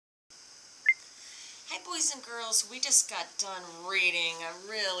boys and girls, we just got done reading a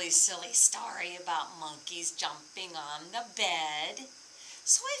really silly story about monkeys jumping on the bed.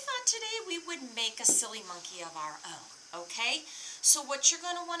 So I thought today we would make a silly monkey of our own, okay? So what you're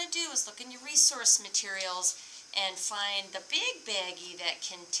going to want to do is look in your resource materials and find the big baggie that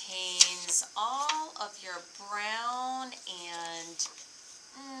contains all of your brown and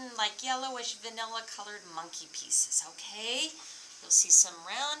like yellowish vanilla colored monkey pieces, okay? You'll see some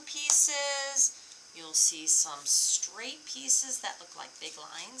round pieces. You'll see some straight pieces that look like big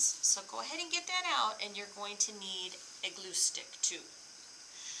lines. So go ahead and get that out, and you're going to need a glue stick too.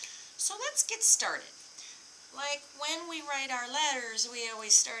 So let's get started. Like when we write our letters, we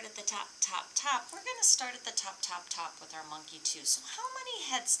always start at the top, top, top. We're going to start at the top, top, top with our monkey too. So how many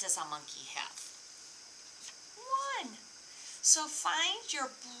heads does a monkey have? One. So find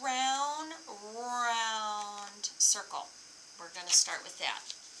your brown round circle. We're going to start with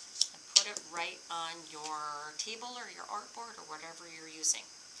that. And put it right on your table or your artboard or whatever you're using.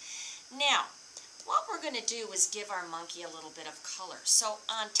 Now, what we're going to do is give our monkey a little bit of color. So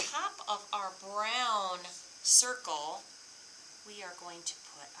on top of our brown circle, we are going to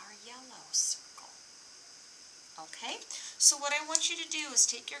put our yellow circle. Okay? So what I want you to do is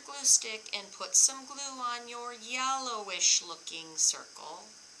take your glue stick and put some glue on your yellowish looking circle.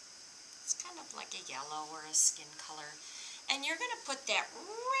 It's kind of like a yellow or a skin color. And you're going to put that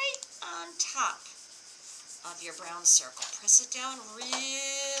right on top of your brown circle. Press it down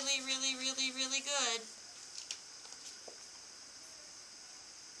really, really, really, really good.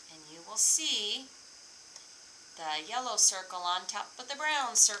 And you will see the yellow circle on top of the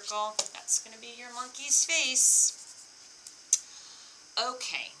brown circle. That's going to be your monkey's face.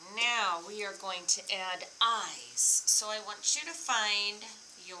 Okay, now we are going to add eyes. So I want you to find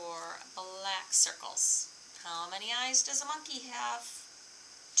your black circles. How many eyes does a monkey have?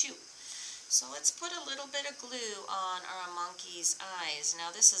 2. So let's put a little bit of glue on our monkey's eyes.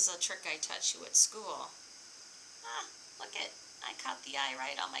 Now this is a trick I taught you at school. Look it, I caught the eye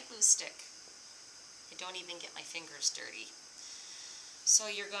right on my glue stick. I don't even get my fingers dirty. So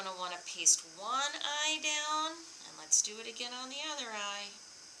you're going to want to paste one eye down, and let's do it again on the other eye.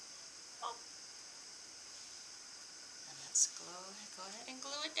 Oh. And let's go ahead and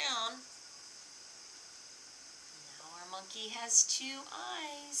glue it down. Monkey has 2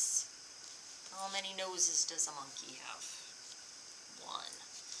 eyes. How many noses does a monkey have? 1.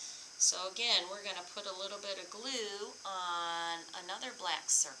 So again, we're going to put a little bit of glue on another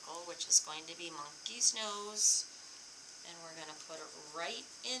black circle, which is going to be monkey's nose. And we're going to put it right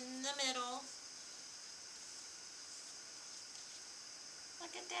in the middle.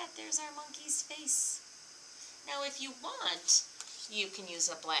 Look at that, there's our monkey's face. Now if you want, you can use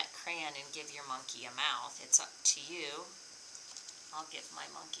a black crayon and give your monkey a mouth. It's up to you. I'll give my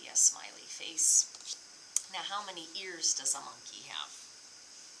monkey a smiley face. Now, how many ears does a monkey have?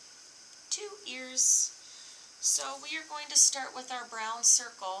 2 ears. So we are going to start with our brown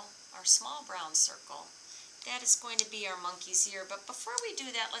circle, our small brown circle. That is going to be our monkey's ear. But before we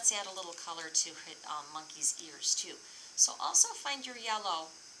do that, let's add a little color to monkey's ears too. So also find your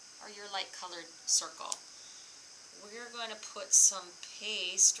yellow or your light colored circle. We're going to put some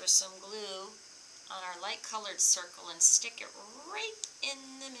paste or some glue on our light colored circle and stick it right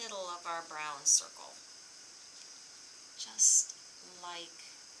in the middle of our brown circle. Just like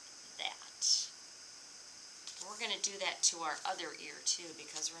that. We're going to do that to our other ear too,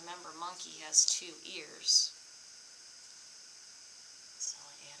 because remember, monkey has 2 ears. So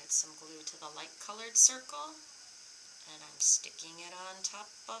I added some glue to the light colored circle, and I'm sticking it on top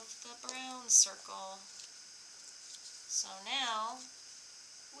of the brown circle. So now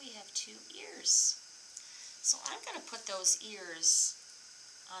we have 2 ears. So I'm going to put those ears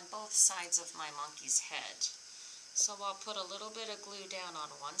on both sides of my monkey's head. So I'll put a little bit of glue down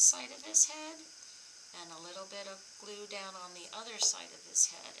on one side of his head and a little bit of glue down on the other side of his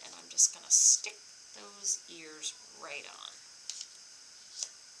head, and I'm just going to stick those ears right on.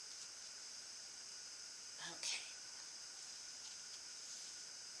 Okay.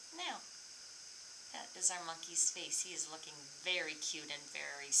 Now, that is our monkey's face. He is looking very cute and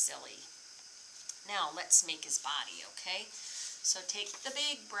very silly. Now let's make his body, okay? So take the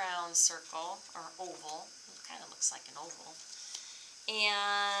big brown circle, or oval. It kind of looks like an oval.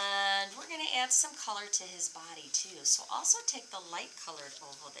 And we're going to add some color to his body too. So also take the light colored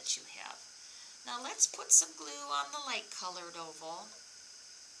oval that you have. Now let's put some glue on the light colored oval.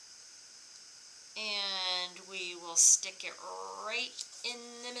 And we will stick it right in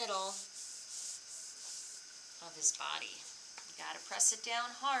the middle of his body. You got to press it down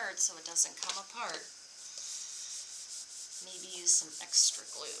hard so it doesn't come apart. Maybe use some extra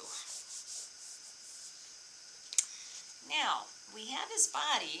glue. Now, we have his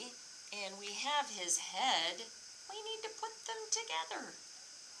body and we have his head. We need to put them together.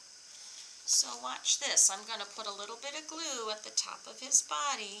 So watch this. I'm going to put a little bit of glue at the top of his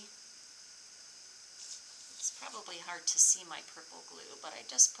body. It's probably hard to see my purple glue, but I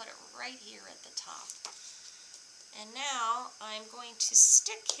just put it right here at the top. And now I'm going to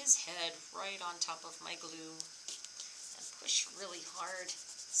stick his head right on top of my glue and push really hard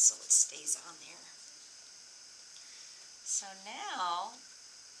so it stays on there. So now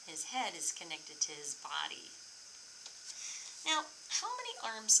his head is connected to his body. Now, how many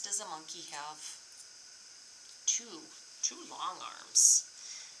arms does a monkey have? Two long arms.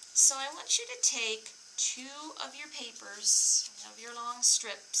 So I want you to take 2 of your papers, of your long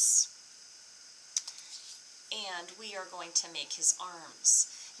strips, and we are going to make his arms.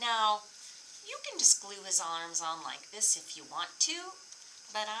 Now, you can just glue his arms on like this if you want to,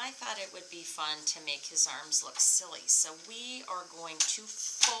 but I thought it would be fun to make his arms look silly. So we are going to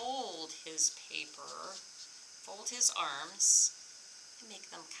fold his paper, fold his arms, and make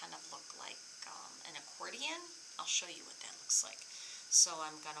them kind of look like an accordion. I'll show you what that looks like. So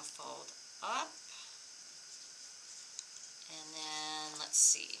I'm going to fold up, and then let's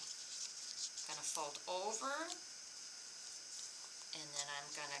see, I'm going to fold over, and then I'm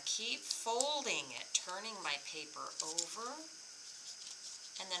going to keep folding it, turning my paper over,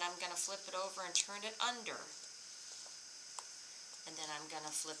 and then I'm going to flip it over and turn it under, and then I'm going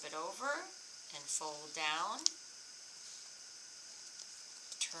to flip it over and fold down,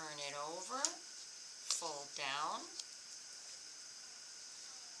 turn it over, fold down,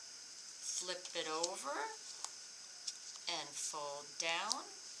 flip it over, and fold down.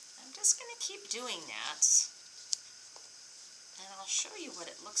 I'm just going to keep doing that, and I'll show you what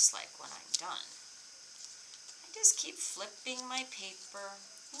it looks like when I'm done. I just keep flipping my paper,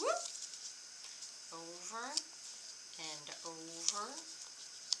 whoop, over and over,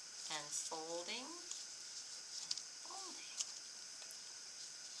 and folding and folding.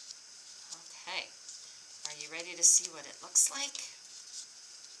 Okay, are you ready to see what it looks like?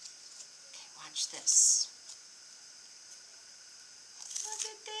 Okay, watch this. Look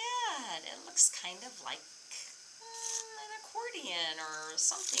at that. It looks kind of like an accordion or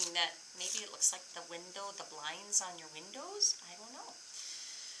something that maybe it looks like the window, the blinds on your windows. I don't know.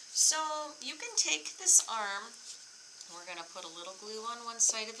 So you can take this arm. We're going to put a little glue on one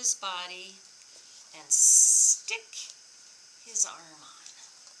side of his body and stick his arm on.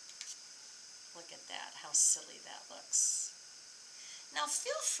 Look at that, how silly that looks. Now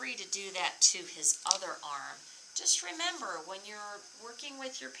feel free to do that to his other arm. Just remember, when you're working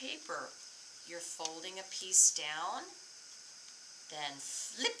with your paper, you're folding a piece down, then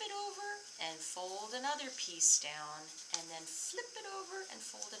flip it over and fold another piece down, and then flip it over and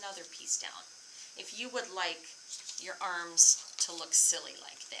fold another piece down. If you would like your arms to look silly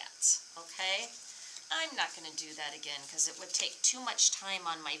like that, okay? I'm not going to do that again because it would take too much time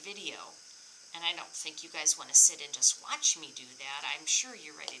on my video. And I don't think you guys want to sit and just watch me do that. I'm sure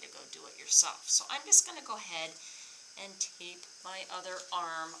you're ready to go do it yourself. So I'm just going to go ahead and tape my other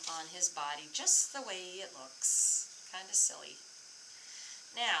arm on his body just the way it looks. Kind of silly.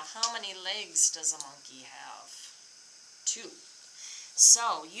 Now, how many legs does a monkey have? 2.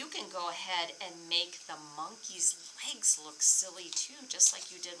 So you can go ahead and make the monkey's legs look silly too, just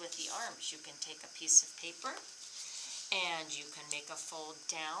like you did with the arms. You can take a piece of paper and you can make a fold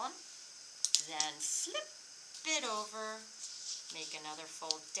down. Then flip it over, make another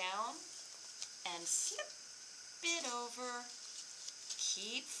fold down, and flip it over.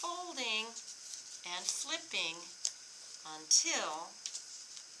 Keep folding and flipping until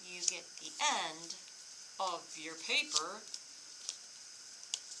you get the end of your paper.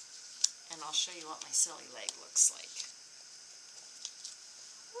 And I'll show you what my silly leg looks like.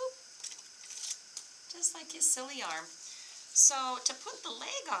 Whoop. Just like his silly arm. So to put the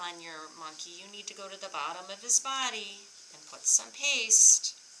leg on your monkey, you need to go to the bottom of his body and put some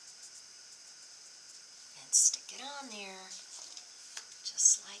paste and stick it on there,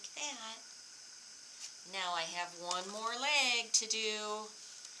 just like that. Now I have one more leg to do,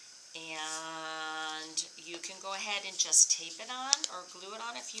 and you can go ahead and just tape it on or glue it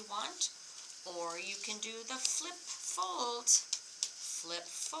on if you want, or you can do the flip fold, flip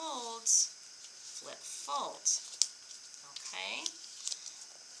fold, flip fold. Okay,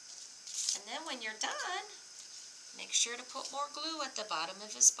 and then when you're done, make sure to put more glue at the bottom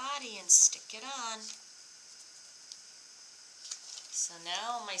of his body and stick it on. So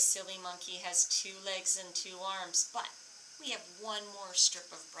now my silly monkey has 2 legs and 2 arms, but we have one more strip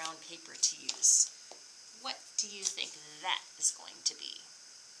of brown paper to use. What do you think that is going to be?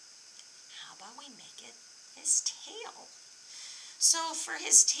 How about we make it his tail? So for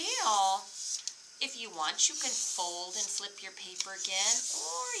his tail, if you want, you can fold and flip your paper again,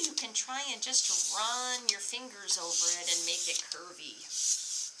 or you can try and just run your fingers over it and make it curvy.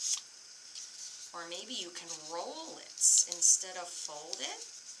 Or maybe you can roll it instead of fold it.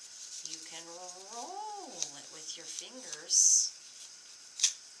 You can roll it with your fingers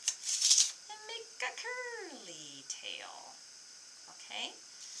and make a curly tail. Okay?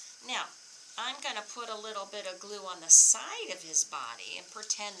 Now, I'm going to put a little bit of glue on the side of his body and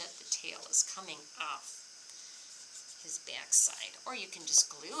pretend that the tail is coming off his backside. Or you can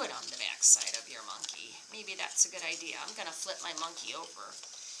just glue it on the backside of your monkey. Maybe that's a good idea. I'm going to flip my monkey over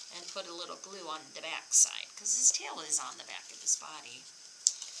and put a little glue on the backside because his tail is on the back of his body.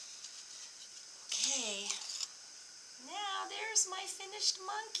 Okay, now there's my finished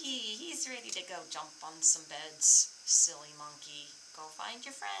monkey. He's ready to go jump on some beds. Silly monkey. Go find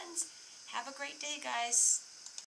your friends. Have a great day, guys.